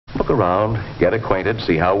around, get acquainted,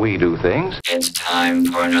 see how we do things. It's time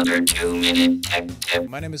for another 2-minute tech tip.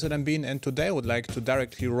 My name is Adam Bean, and today I would like to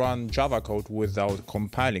directly run Java code without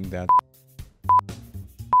compiling that.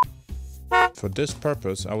 For this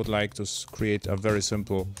purpose, I would like to create a very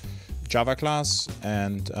simple Java class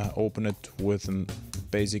and open it with a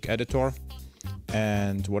basic editor.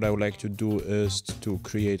 And what I would like to do is to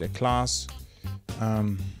create a class,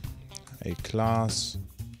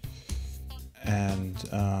 and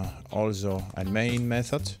also a main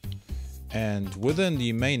method. And within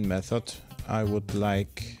the main method, I would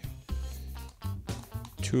like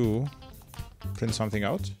to print something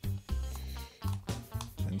out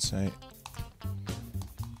and say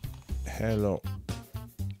hello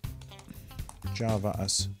Java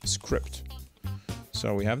as script.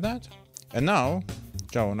 So we have that. And now,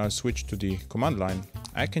 when I switch to the command line,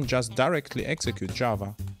 I can just directly execute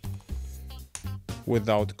Java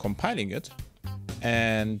without compiling it,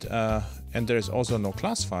 and there is also no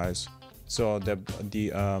class files. So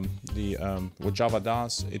what Java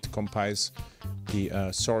does, it compiles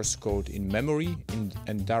the source code in memory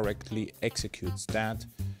and directly executes that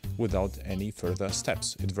without any further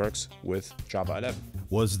steps. It works with Java 11.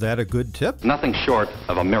 Was that a good tip? Nothing short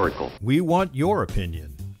of a miracle. We want your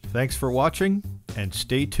opinion. Thanks for watching, and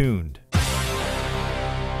stay tuned.